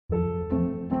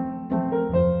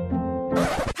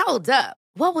Hold up.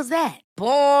 What was that?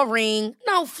 Boring.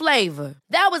 No flavor.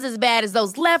 That was as bad as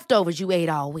those leftovers you ate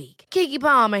all week. Keke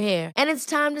Palmer here, and it's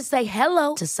time to say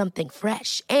hello to something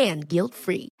fresh and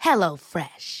guilt-free. Hello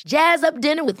Fresh. Jazz up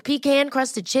dinner with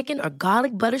pecan-crusted chicken or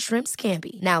garlic butter shrimp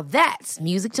scampi. Now that's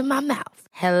music to my mouth.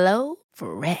 Hello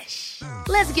Fresh.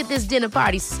 Let's get this dinner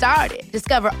party started.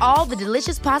 Discover all the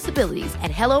delicious possibilities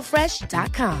at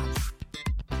hellofresh.com.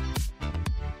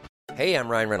 Hey, I'm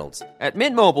Ryan Reynolds. At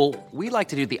Mint Mobile, we like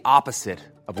to do the opposite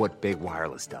of what Big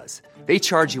Wireless does. They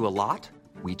charge you a lot,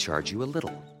 we charge you a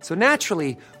little. So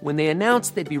naturally, when they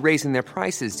announced they'd be raising their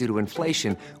prices due to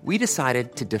inflation, we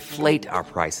decided to deflate our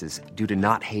prices due to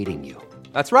not hating you.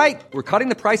 That's right. We're cutting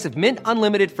the price of Mint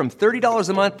Unlimited from $30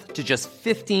 a month to just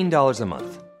 $15 a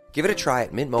month. Give it a try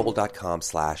at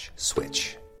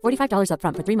mintmobile.com/switch. $45 up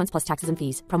front for 3 months plus taxes and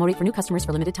fees. Promo rate for new customers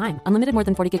for limited time. Unlimited more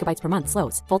than 40 gigabytes per month.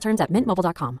 Slows full terms at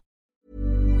mintmobile.com.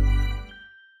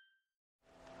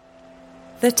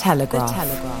 The Telegraph.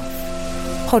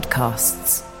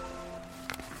 Podcasts.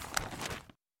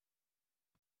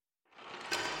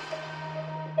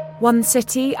 One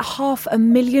city,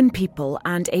 500,000 people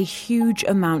and a huge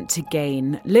amount to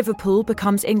gain. Liverpool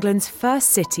becomes England's first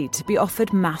city to be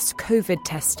offered mass COVID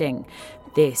testing.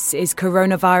 This is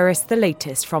Coronavirus, the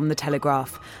latest from The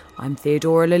Telegraph. I'm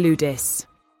Theodora Louloudis.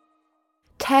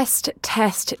 Test,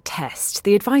 test, test.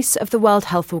 The advice of the World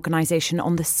Health Organization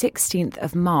on the 16th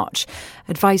of March.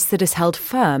 Advice that has held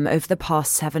firm over the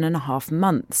past 7.5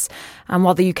 months. And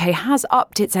while the UK has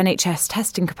upped its NHS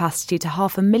testing capacity to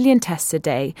 500,000 tests a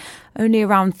day, only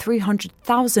around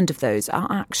 300,000 of those are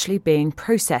actually being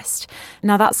processed.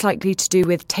 Now that's likely to do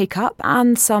with take-up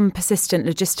and some persistent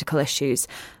logistical issues.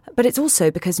 But it's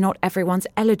also because not everyone's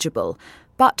eligible.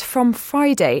 But from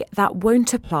Friday, that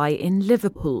won't apply in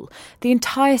Liverpool. The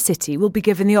entire city will be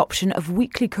given the option of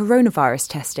weekly coronavirus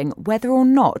testing, whether or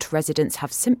not residents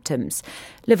have symptoms.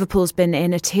 Liverpool's been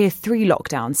in a Tier 3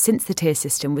 lockdown since the tier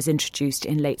system was introduced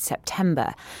in late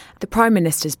September. The Prime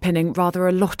Minister's pinning rather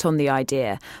a lot on the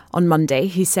idea. On Monday,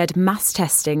 he said mass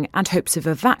testing and hopes of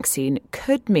a vaccine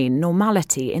could mean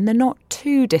normality in the not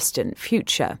too distant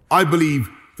future. I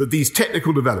believe that these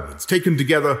technical developments taken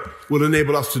together will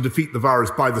enable us to defeat the virus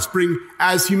by the spring,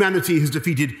 as humanity has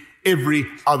defeated every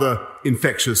other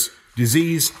infectious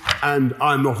disease, and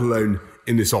I'm not alone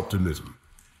in this optimism.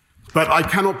 But I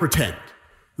cannot pretend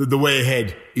that the way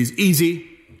ahead is easy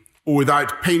or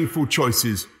without painful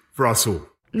choices for us all.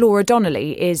 Laura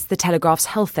Donnelly is The Telegraph's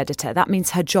health editor. That means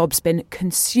her job's been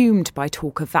consumed by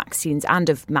talk of vaccines and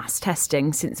of mass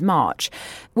testing since March.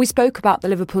 We spoke about the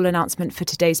Liverpool announcement for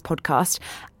today's podcast,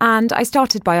 and I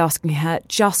started by asking her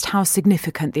just how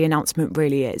significant the announcement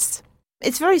really is.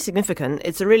 It's very significant.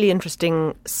 It's a really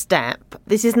interesting step.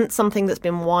 This isn't something that's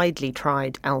been widely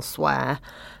tried elsewhere.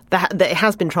 It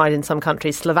has been tried in some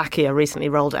countries. Slovakia recently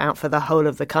rolled it out for the whole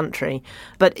of the country.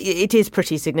 But it is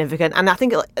pretty significant. And I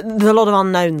think there's a lot of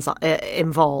unknowns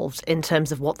involved in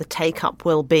terms of what the take-up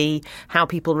will be, how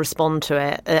people respond to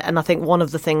it. And I think one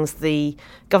of the things the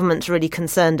government's really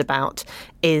concerned about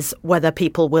is whether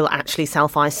people will actually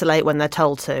self-isolate when they're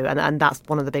told to. And that's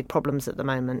one of the big problems at the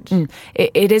moment.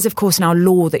 It is, of course, now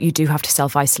law that you do have to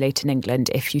self-isolate in England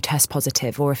if you test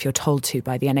positive or if you're told to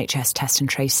by the NHS test and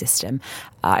trace system.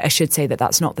 I should say that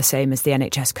that's not the same as the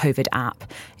NHS COVID app.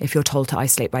 If you're told to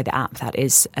isolate by the app, that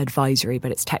is advisory,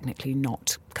 but it's technically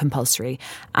not compulsory.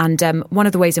 And one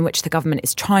of the ways in which the government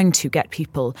is trying to get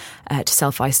people to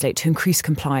self-isolate, to increase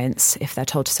compliance if they're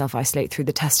told to self-isolate through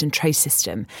the test and trace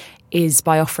system, is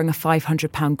by offering a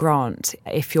 £500 grant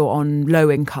if you're on low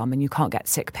income and you can't get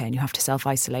sick pay and you have to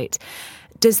self-isolate.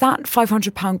 Does that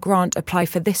 £500 grant apply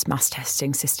for this mass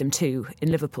testing system too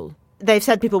in Liverpool? They've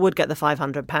said people would get the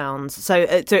 £500. So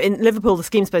in Liverpool, the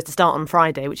scheme's supposed to start on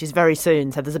Friday, which is very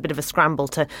soon. So there's a bit of a scramble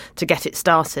to get it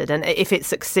started. And if it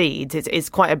succeeds, it's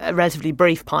quite a relatively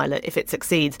brief pilot. If it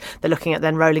succeeds, they're looking at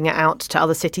then rolling it out to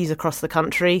other cities across the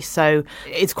country. So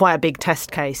it's quite a big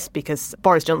test case because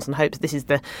Boris Johnson hopes this is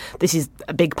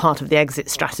a big part of the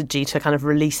exit strategy to kind of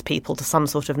release people to some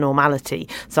sort of normality.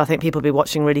 So I think people will be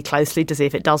watching really closely to see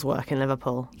if it does work in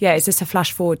Liverpool. Yeah, is this a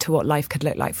flash forward to what life could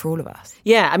look like for all of us?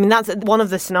 Yeah, I mean, that's one of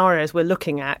the scenarios we're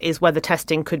looking at is whether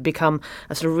testing could become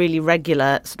a sort of really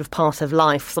regular sort of part of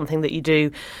life, something that you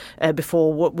do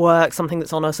before work, something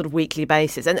that's on a sort of weekly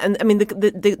basis. And I mean,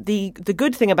 the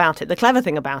good thing about it, the clever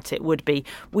thing about it would be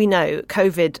we know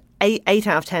COVID 8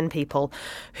 out of 10 people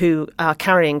who are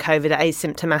carrying COVID are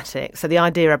asymptomatic. So the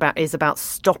idea is about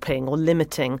stopping or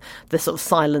limiting the sort of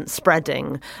silent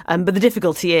spreading. But the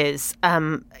difficulty is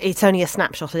it's only a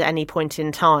snapshot at any point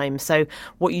in time. So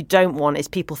what you don't want is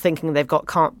people thinking they've got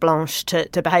carte blanche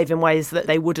to behave in ways that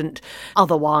they wouldn't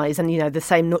otherwise. And,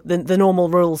 the normal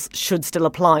rules should still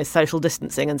apply, social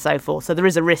distancing and so forth. So there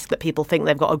is a risk that people think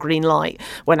they've got a green light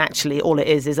when actually all it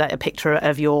is a picture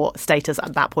of your status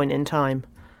at that point in time.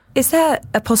 Is there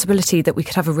a possibility that we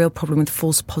could have a real problem with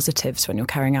false positives when you're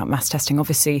carrying out mass testing?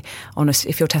 Obviously,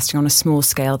 if you're testing on a small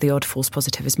scale, the odd false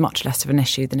positive is much less of an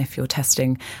issue than if you're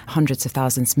testing hundreds of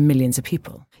thousands, millions of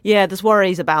people. Yeah, there's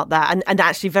worries about that, and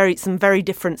actually some very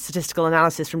different statistical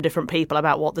analysis from different people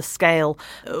about what the scale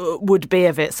would be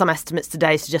of it. Some estimates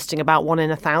today suggesting about 1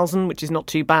 in 1,000, which is not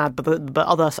too bad, but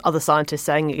other scientists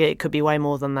saying it could be way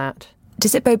more than that.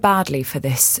 Does it bode badly for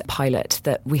this pilot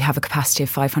that we have a capacity of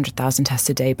 500,000 tests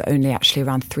a day, but only actually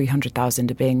around 300,000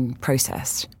 are being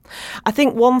processed? I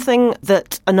think one thing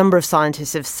that a number of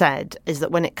scientists have said is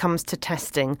that when it comes to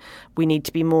testing, we need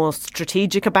to be more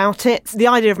strategic about it. The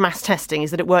idea of mass testing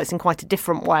is that it works in quite a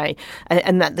different way,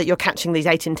 and that you're catching these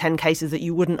 8 in 10 cases that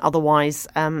you wouldn't otherwise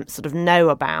sort of know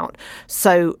about.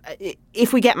 So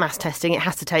if we get mass testing, it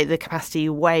has to take the capacity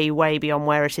way, way beyond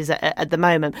where it is at the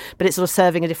moment, but it's sort of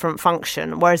serving a different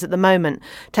function. Whereas at the moment,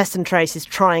 Test and Trace is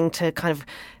trying to kind of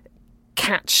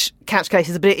catch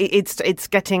cases, but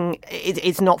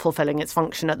it's not fulfilling its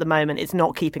function at the moment. It's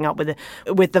not keeping up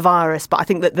with the virus. But I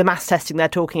think that the mass testing they're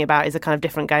talking about is a kind of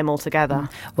different game altogether.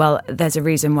 Well, there's a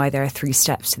reason why there are 3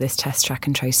 steps to this test, track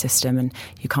and trace system, and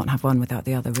you can't have one without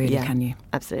the other, really, can you?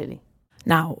 Absolutely.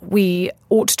 Now, we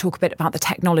ought to talk a bit about the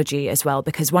technology as well,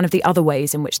 because one of the other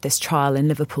ways in which this trial in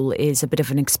Liverpool is a bit of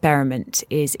an experiment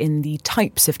is in the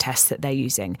types of tests that they're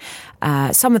using.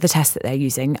 Some of the tests that they're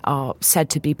using are said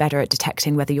to be better at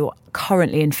detecting whether you're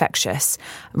currently infectious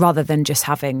rather than just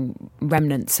having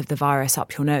remnants of the virus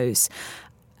up your nose.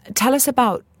 Tell us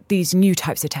about these new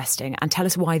types of testing and tell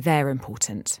us why they're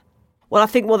important. Well, I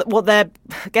think what they're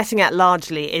getting at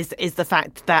largely is the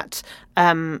fact that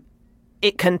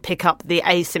it can pick up the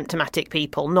asymptomatic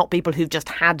people, not people who've just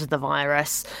had the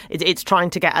virus. It's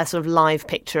trying to get a sort of live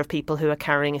picture of people who are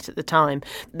carrying it at the time.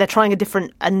 They're trying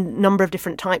a number of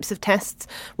different types of tests,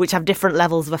 which have different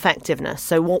levels of effectiveness.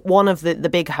 So one of the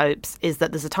big hopes is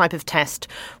that there's a type of test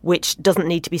which doesn't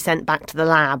need to be sent back to the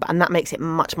lab, and that makes it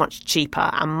much, much cheaper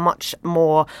and much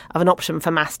more of an option for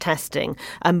mass testing.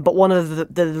 But one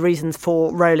of the reasons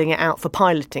for rolling it out, for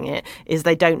piloting it, is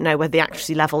they don't know whether the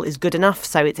accuracy level is good enough.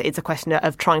 So it's a question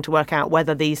of trying to work out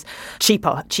whether these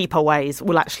cheaper ways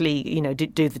will actually,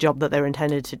 do the job that they're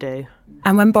intended to do.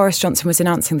 And when Boris Johnson was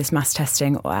announcing this mass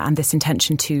testing and this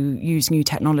intention to use new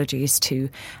technologies to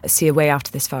see a way out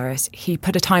of this virus, he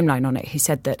put a timeline on it. He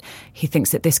said that he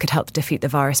thinks that this could help defeat the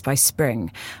virus by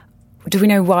spring. Do we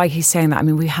know why he's saying that? I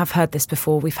mean, we have heard this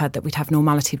before. We've heard that we'd have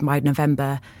normality by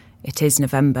November. It is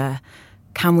November.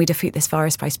 Can we defeat this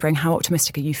virus by spring? How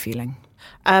optimistic are you feeling?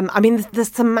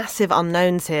 There's some massive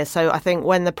unknowns here. So I think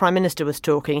when the Prime Minister was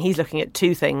talking, he's looking at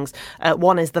 2 things.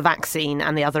 One is the vaccine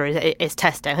and the other is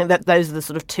testing. I think that those are the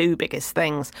sort of 2 biggest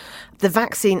things. The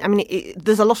vaccine,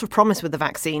 there's a lot of promise with the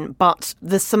vaccine, but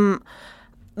there's some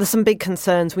big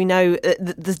concerns. We know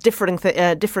there's differing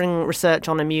research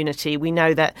on immunity. We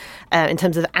know that in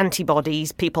terms of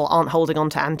antibodies, people aren't holding on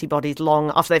to antibodies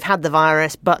long after they've had the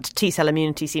virus, but T-cell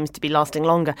immunity seems to be lasting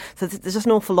longer. So there's just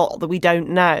an awful lot that we don't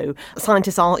know.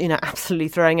 Scientists are, absolutely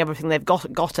throwing everything they've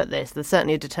got at this. There's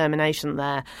certainly a determination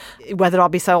there. Whether I'll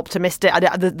be so optimistic,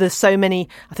 there's so many.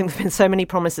 I think there've been so many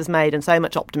promises made and so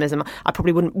much optimism. I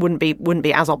probably wouldn't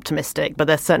be as optimistic, but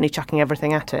they're certainly chucking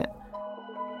everything at it.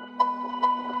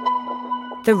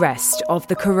 The rest of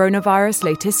the coronavirus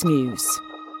latest news.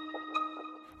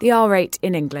 The R rate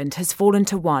in England has fallen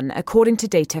to 1, according to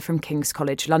data from King's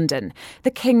College London. The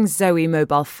King's Zoe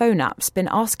mobile phone app's been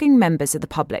asking members of the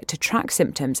public to track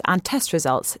symptoms and test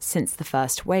results since the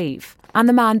first wave. And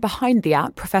the man behind the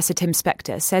app, Professor Tim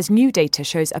Spector, says new data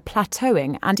shows a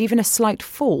plateauing and even a slight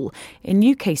fall in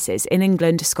new cases in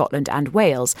England, Scotland and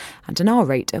Wales, and an R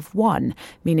rate of 1,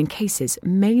 meaning cases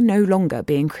may no longer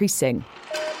be increasing.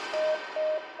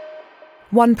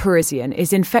 1 Parisian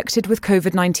is infected with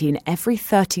COVID-19 every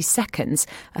 30 seconds,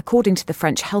 according to the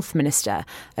French health minister.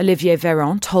 Olivier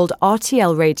Véran told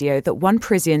RTL Radio that 1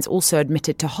 Parisian's also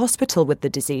admitted to hospital with the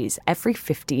disease every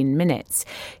 15 minutes.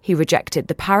 He rejected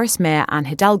the Paris mayor Anne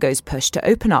Hidalgo's push to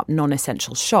open up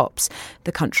non-essential shops.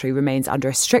 The country remains under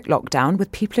a strict lockdown,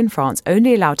 with people in France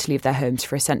only allowed to leave their homes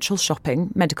for essential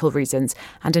shopping, medical reasons,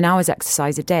 and an hour's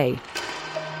exercise a day.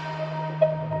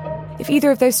 If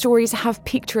either of those stories have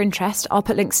piqued your interest, I'll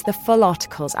put links to the full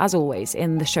articles, as always,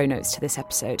 in the show notes to this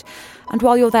episode. And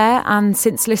while you're there, and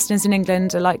since listeners in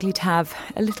England are likely to have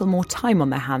a little more time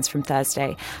on their hands from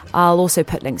Thursday, I'll also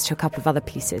put links to a couple of other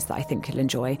pieces that I think you'll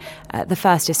enjoy. The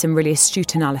first is some really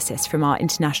astute analysis from our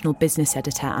international business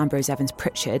editor, Ambrose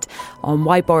Evans-Pritchard, on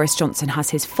why Boris Johnson has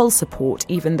his full support,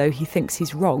 even though he thinks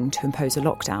he's wrong to impose a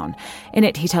lockdown. In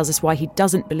it, he tells us why he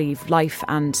doesn't believe life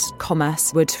and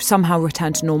commerce would somehow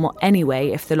return to normal anyway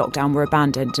if the lockdown were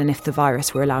abandoned and if the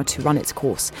virus were allowed to run its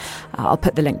course. I'll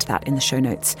put the link to that in the show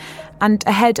notes. And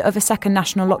ahead of a second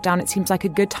national lockdown, it seems like a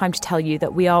good time to tell you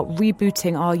that we are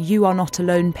rebooting our You Are Not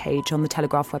Alone page on the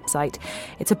Telegraph website.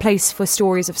 It's a place for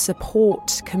stories of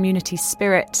support, community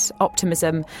spirit,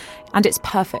 optimism, and it's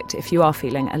perfect if you are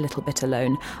feeling a little bit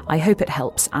alone. I hope it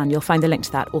helps, and you'll find the link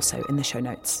to that also in the show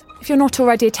notes. If you're not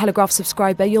already a Telegraph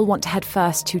subscriber, you'll want to head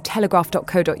first to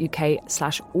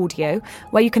telegraph.co.uk/audio,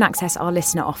 where you can access our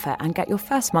listener offer and get your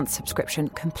first month's subscription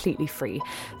completely free.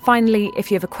 Finally,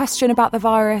 if you have a question about the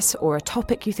virus or a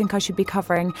topic you think I should be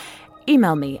covering,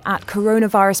 email me at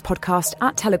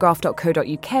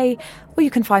coronaviruspodcast@telegraph.co.uk, or you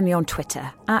can find me on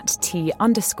Twitter at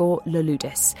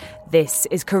 @T_Laludis. This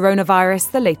is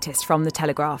Coronavirus, the latest from the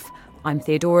Telegraph. I'm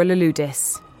Theodora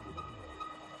Laludis.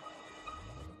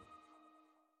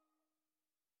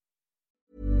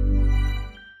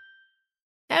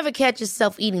 Ever catch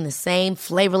yourself eating the same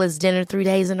flavorless dinner 3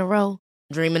 days in a row?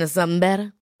 Dreaming of something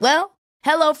better? Well,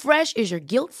 HelloFresh is your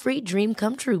guilt-free dream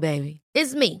come true, baby.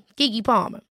 It's me, Keke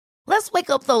Palmer. Let's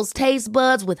wake up those taste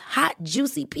buds with hot,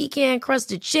 juicy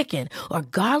pecan-crusted chicken or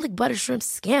garlic butter shrimp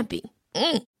scampi.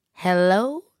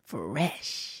 Hello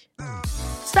Fresh.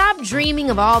 Stop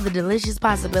dreaming of all the delicious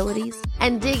possibilities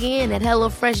and dig in at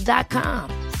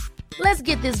HelloFresh.com. Let's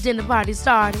get this dinner party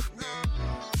started.